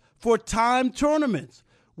friends for timed tournaments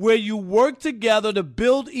where you work together to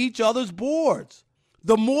build each other's boards.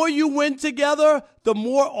 The more you win together, the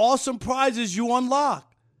more awesome prizes you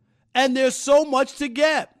unlock. And there's so much to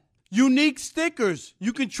get. Unique stickers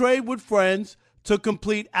you can trade with friends to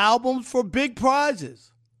complete albums for big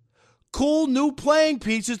prizes. Cool new playing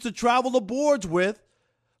pieces to travel the boards with.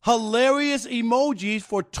 Hilarious emojis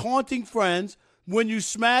for taunting friends when you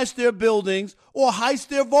smash their buildings or heist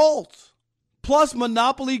their vaults. Plus,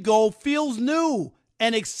 Monopoly Go feels new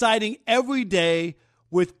and exciting every day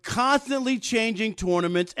with constantly changing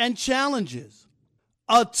tournaments and challenges.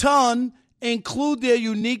 A ton include their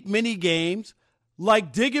unique mini games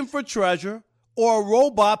like digging for treasure or a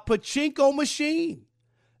robot pachinko machine.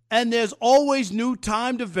 And there's always new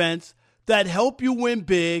timed events that help you win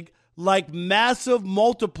big, like massive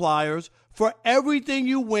multipliers for everything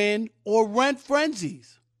you win or rent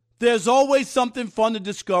frenzies. There's always something fun to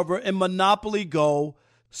discover in Monopoly Go,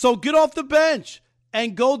 so get off the bench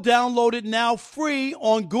and go download it now free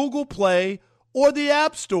on Google Play or the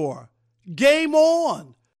App Store. Game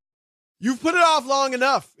on! You've put it off long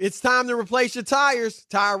enough. It's time to replace your tires.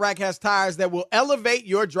 Tire Rack has tires that will elevate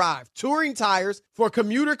your drive. Touring tires for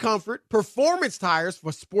commuter comfort, performance tires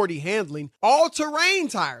for sporty handling, all-terrain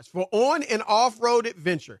tires for on- and off-road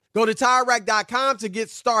adventure. Go to TireRack.com to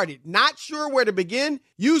get started. Not sure where to begin?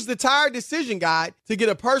 Use the Tire Decision Guide to get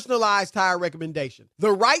a personalized tire recommendation.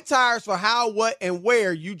 The right tires for how, what, and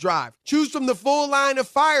where you drive. Choose from the full line of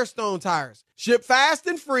Firestone tires. Ship fast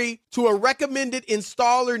and free to a recommended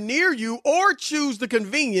installer near you, or choose the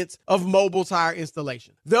convenience of mobile tire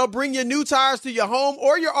installation. They'll bring your new tires to your home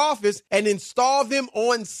or your office and install them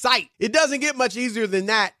on site. It doesn't get much easier than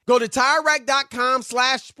that. Go to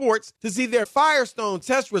TireRack.com/sports to see their Firestone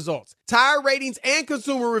test results, tire ratings, and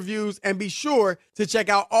consumer reviews, and be sure to check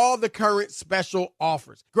out all the current special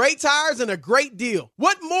offers. Great tires and a great deal.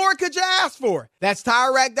 What more could you ask for? That's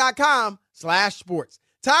TireRack.com/sports.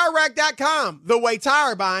 TireRack.com, the way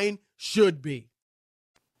tire buying should be.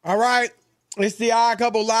 All right, it's the Odd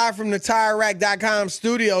Couple live from the TireRack.com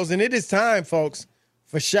studios, and it is time, folks,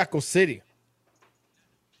 for Shekel City.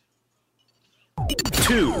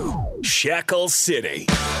 2, Shekel City.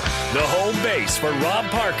 The home base for Rob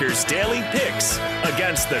Parker's daily picks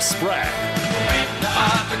against the spread.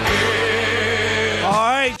 All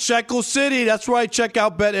right, Shekel City. That's right. Check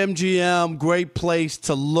out BetMGM. Great place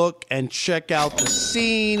to look and check out the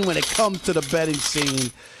scene when it comes to the betting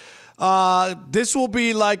scene. This will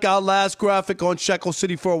be like our last graphic on Shekel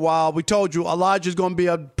City for a while. We told you Elijah's going to be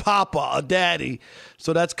a papa, a daddy.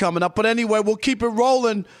 So that's coming up. But anyway, we'll keep it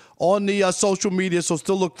rolling on the social media. So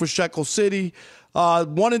still look for Shekel City.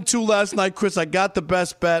 1-2 last night, Chris. I got the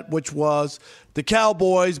best bet, which was the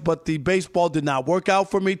Cowboys, but the baseball did not work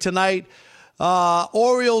out for me tonight.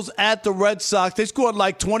 Orioles at the Red Sox. They scored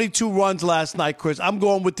like 22 runs last night, Chris. I'm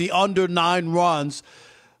going with the under 9 runs.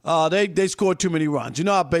 They scored too many runs. You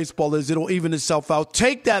know how baseball is. It'll even itself out.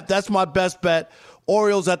 Take that. That's my best bet.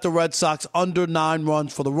 Orioles at the Red Sox, under 9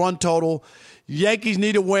 runs for the run total. Yankees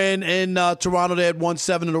need a win in Toronto. They had won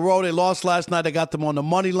 7 in a row. They lost last night. I got them on the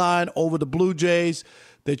money line over the Blue Jays.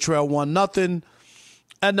 They trail 1-0.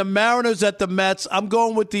 And the Mariners at the Mets, I'm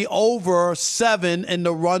going with the over 7 in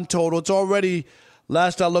the run total. It's already,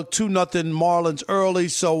 last I looked, 2-0 Marlins early,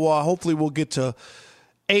 so hopefully we'll get to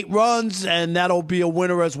 8 runs, and that'll be a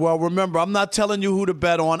winner as well. Remember, I'm not telling you who to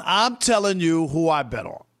bet on. I'm telling you who I bet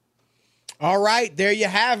on. All right, there you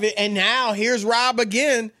have it. And now here's Rob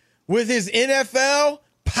again with his NFL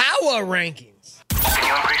power rankings. Can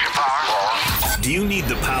you increase your power? Do you need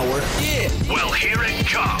the power? Yeah. Well, here it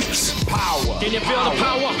comes. Power. Can you feel the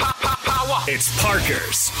power? Power. It's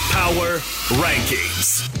Parker's Power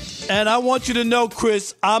Rankings. And I want you to know,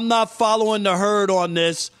 Chris, I'm not following the herd on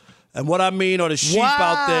this. And what I mean are the sheep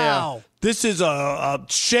out there. This is a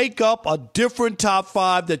shake-up, a different top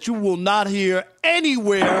 5 that you will not hear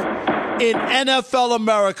anywhere in NFL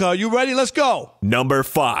America. Are you ready? Let's go. Number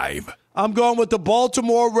 5. I'm going with the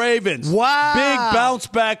Baltimore Ravens. Wow. Big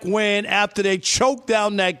bounce-back win after they choked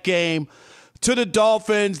down that game to the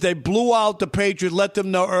Dolphins. They blew out the Patriots, let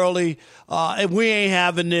them know early. And we ain't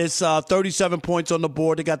having this. 37 points on the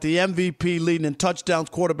board. They got the MVP leading in touchdowns,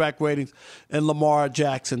 quarterback ratings, and Lamar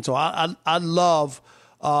Jackson. So I love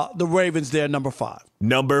the Ravens there, number 5.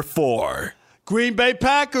 Number 4. Green Bay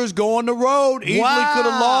Packers go on the road. Easily could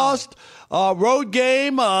have lost. Road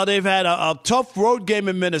game. They've had a tough road game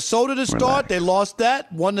in Minnesota to start. They lost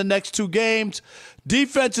that. Won the next 2 games.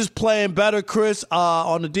 Defense is playing better, Chris,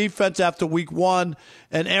 on the defense after week 1.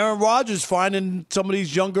 And Aaron Rodgers finding some of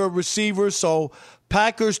these younger receivers. So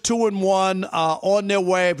Packers 2-1 on their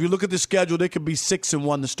way. If you look at the schedule, they could be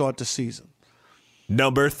 6-1 to start the season.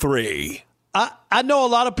 Number 3. I know a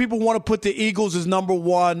lot of people want to put the Eagles as number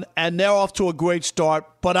 1, and they're off to a great start,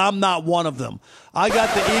 but I'm not one of them. I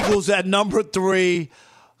got the Eagles at number 3.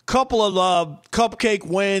 Couple of cupcake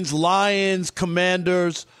wins, Lions,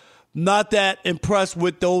 Commanders. Not that impressed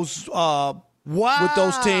with those with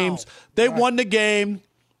those teams. They won the game.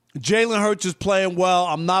 Jalen Hurts is playing well.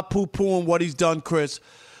 I'm not poo-pooing what he's done, Chris,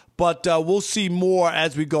 but we'll see more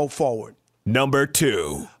as we go forward. Number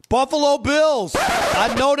 2. Buffalo Bills.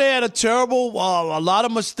 I know they had a lot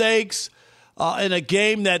of mistakes in a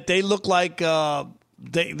game that they looked like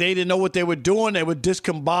they didn't know what they were doing. They were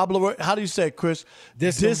discombobulated. How do you say it, Chris?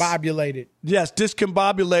 Discombobulated. Yes,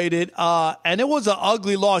 discombobulated. And it was an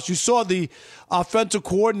ugly loss. You saw the offensive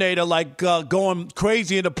coordinator going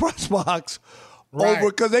crazy in the press box over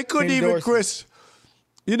because they couldn't even, Chris,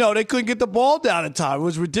 they couldn't get the ball down in time. It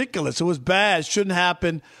was ridiculous. It was bad. It shouldn't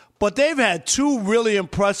happen. But they've had 2 really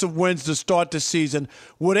impressive wins to start the season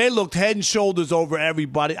where they looked head and shoulders over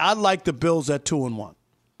everybody. I like the Bills at 2-1.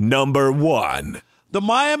 Number 1. The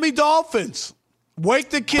Miami Dolphins.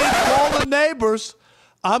 Wake the kids, call the neighbors.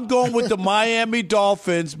 I'm going with the Miami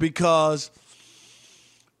Dolphins because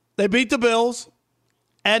they beat the Bills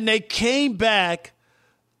and they came back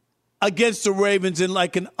against the Ravens in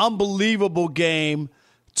like an unbelievable game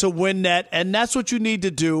to win that. And that's what you need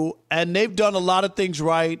to do. And they've done a lot of things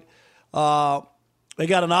right. They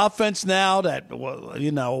got an offense now that,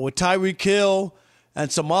 with Tyreek Hill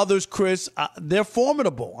and some others, Chris, they're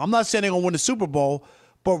formidable. I'm not saying they're going to win the Super Bowl,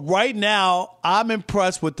 but right now I'm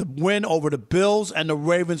impressed with the win over the Bills and the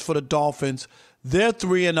Ravens for the Dolphins. They're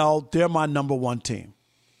 3-0. They're my number 1 team.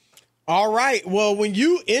 All right. Well, when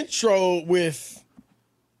you intro with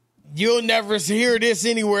 "you'll never hear this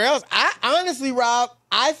anywhere else," I honestly, Rob,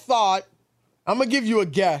 I thought I'm going to give you a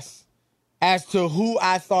guess as to who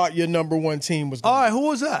I thought your number 1 team was going to be. All right, who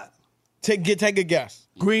was that? Take a guess.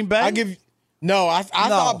 Green Bay? I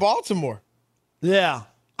thought Baltimore. Yeah.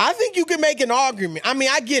 I think you can make an argument. I mean,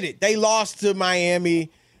 I get it. They lost to Miami.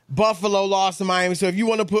 Buffalo lost to Miami. So if you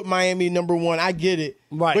want to put Miami number 1, I get it.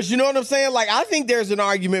 Right. But you know what I'm saying? Like, I think there's an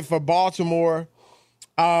argument for Baltimore.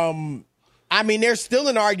 There's still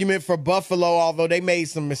an argument for Buffalo, although they made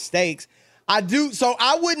some mistakes. I'm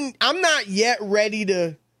not yet ready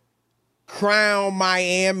to crown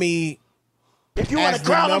Miami if you as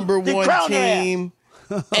the number 1 team.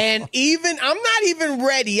 And I'm not even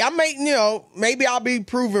ready. Maybe I'll be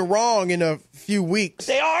proven wrong in a few weeks.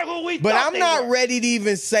 They are who we But I'm not ready to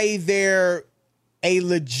even say they're a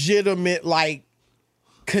legitimate,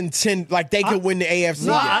 contend, they could win the AFC.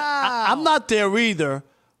 No, I'm not there either.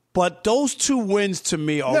 But those 2 wins to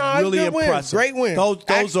me are really impressive. Great wins.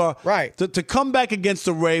 Those are right. To come back against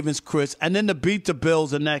the Ravens, Chris, and then to beat the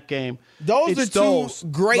Bills in that game. Those are 2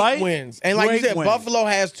 great wins. And like you said, wins. Buffalo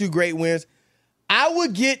has 2 great wins. I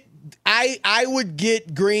would get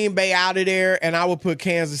Green Bay out of there, and I would put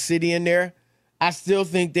Kansas City in there. I still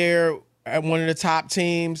think they're one of the top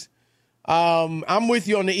teams. I'm with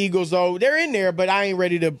you on the Eagles, though. They're in there, but I ain't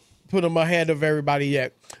ready to put them ahead of everybody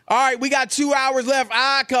yet. All right, we got 2 hours left.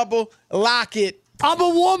 Odd Couple, lock it. I'm a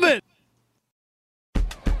woman.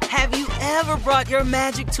 Have you ever brought your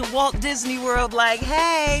magic to Walt Disney World like,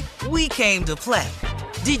 hey, we came to play?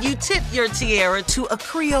 Did you tip your tiara to a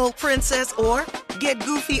Creole princess or get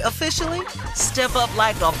goofy officially? Step up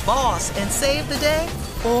like a boss and save the day?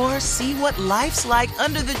 Or see what life's like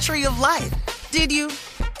under the tree of life? Did you?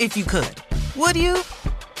 If you could. Would you?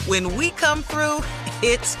 When we come through,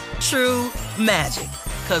 it's true magic.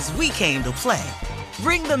 'Cause we came to play.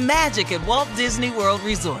 Bring the magic at Walt Disney World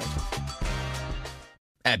Resort.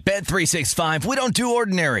 At Bet365, we don't do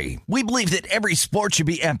ordinary. We believe that every sport should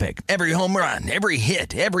be epic. Every home run, every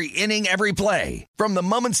hit, every inning, every play. From the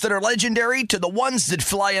moments that are legendary to the ones that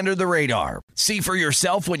fly under the radar. See for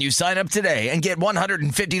yourself when you sign up today and get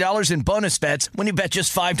 $150 in bonus bets when you bet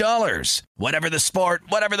just $5. Whatever the sport,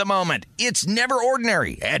 whatever the moment, it's never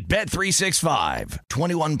ordinary at Bet365.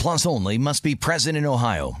 21 plus only. Must be present in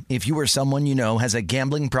Ohio. If you or someone you know has a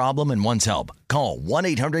gambling problem and wants help, call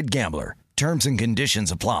 1-800-GAMBLER. Terms and conditions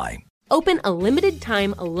apply. Open a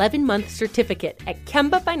limited-time 11-month certificate at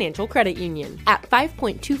Kemba Financial Credit Union. At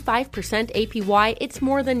 5.25% APY, it's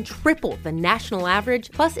more than triple the national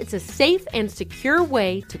average, plus it's a safe and secure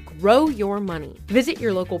way to grow your money. Visit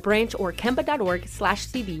your local branch or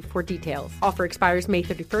kemba.org/cb for details. Offer expires May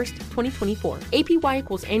 31st, 2024. APY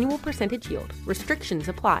equals annual percentage yield. Restrictions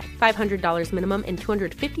apply. $500 minimum and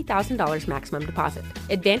 $250,000 maximum deposit.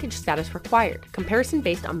 Advantage status required. Comparison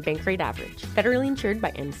based on bank rate average. Federally insured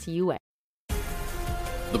by NCUA.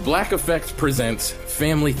 The Black Effect presents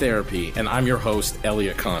Family Therapy, and I'm your host,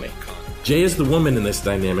 Elia Connie. Jay is the woman in this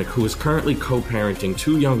dynamic who is currently co-parenting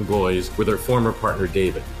 2 young boys with her former partner,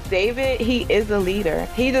 David. David, he is a leader.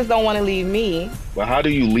 He just don't want to leave me. But how do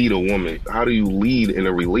you lead a woman? How do you lead in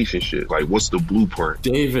a relationship? Like, what's the blueprint?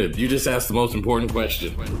 David, you just asked the most important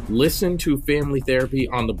question. Listen to Family Therapy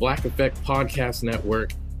on the Black Effect Podcast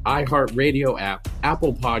Network, iHeartRadio app,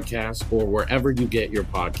 Apple Podcasts, or wherever you get your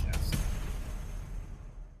podcasts.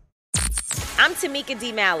 I'm Tamika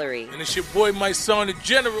D. Mallory. And it's your boy, my son, the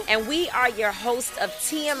General. And we are your hosts of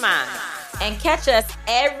TMI. And catch us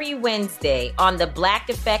every Wednesday on the Black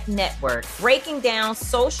Effect Network, breaking down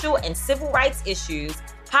social and civil rights issues,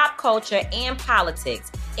 pop culture, and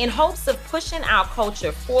politics in hopes of pushing our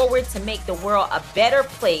culture forward to make the world a better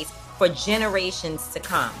place for generations to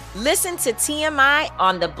come. Listen to TMI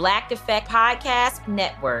on the Black Effect Podcast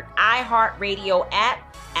Network, iHeartRadio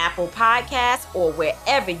app, Apple Podcasts, or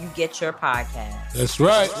wherever you get your podcasts. That's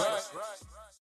right.